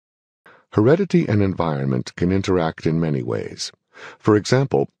Heredity and environment can interact in many ways. For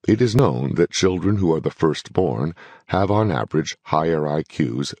example, it is known that children who are the firstborn have on average higher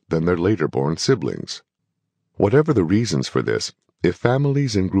IQs than their later-born siblings. Whatever the reasons for this, if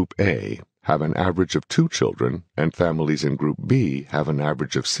families in Group A have an average of 2 children and families in Group B have an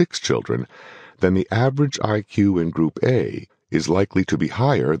average of 6 children, then the average IQ in Group A is likely to be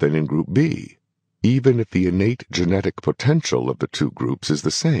higher than in Group B, even if the innate genetic potential of the two groups is the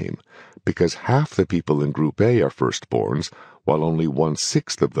same, because half the people in Group A are firstborns, while only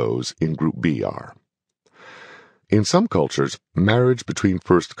 1/6 of those in Group B are. In some cultures, marriage between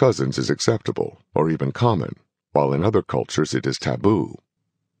first cousins is acceptable, or even common, while in other cultures it is taboo.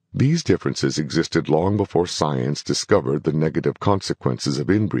 These differences existed long before science discovered the negative consequences of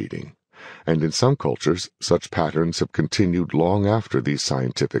inbreeding, and in some cultures such patterns have continued long after these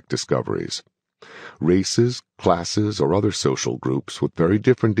scientific discoveries. Races, classes, or other social groups with very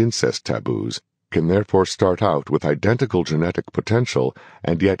different incest taboos can therefore start out with identical genetic potential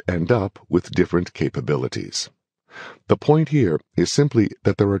and yet end up with different capabilities. The point here is simply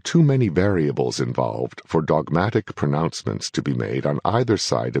that there are too many variables involved for dogmatic pronouncements to be made on either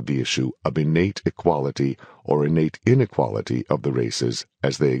side of the issue of innate equality or innate inequality of the races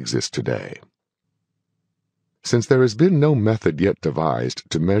as they exist today. Since there has been no method yet devised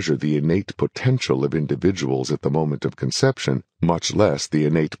to measure the innate potential of individuals at the moment of conception, much less the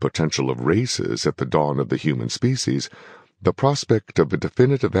innate potential of races at the dawn of the human species, the prospect of a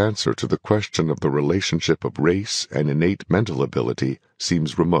definitive answer to the question of the relationship of race and innate mental ability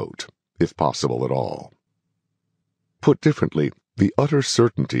seems remote, if possible at all. Put differently, the utter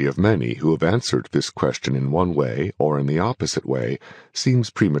certainty of many who have answered this question in one way or in the opposite way seems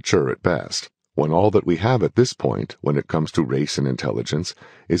premature at best, when all that we have at this point, when it comes to race and intelligence,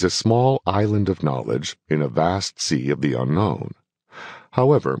 is a small island of knowledge in a vast sea of the unknown.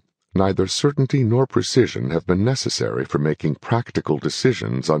 However, neither certainty nor precision have been necessary for making practical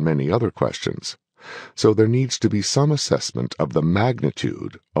decisions on many other questions, so there needs to be some assessment of the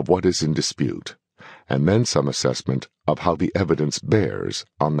magnitude of what is in dispute, and then some assessment of how the evidence bears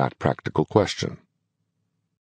on that practical question.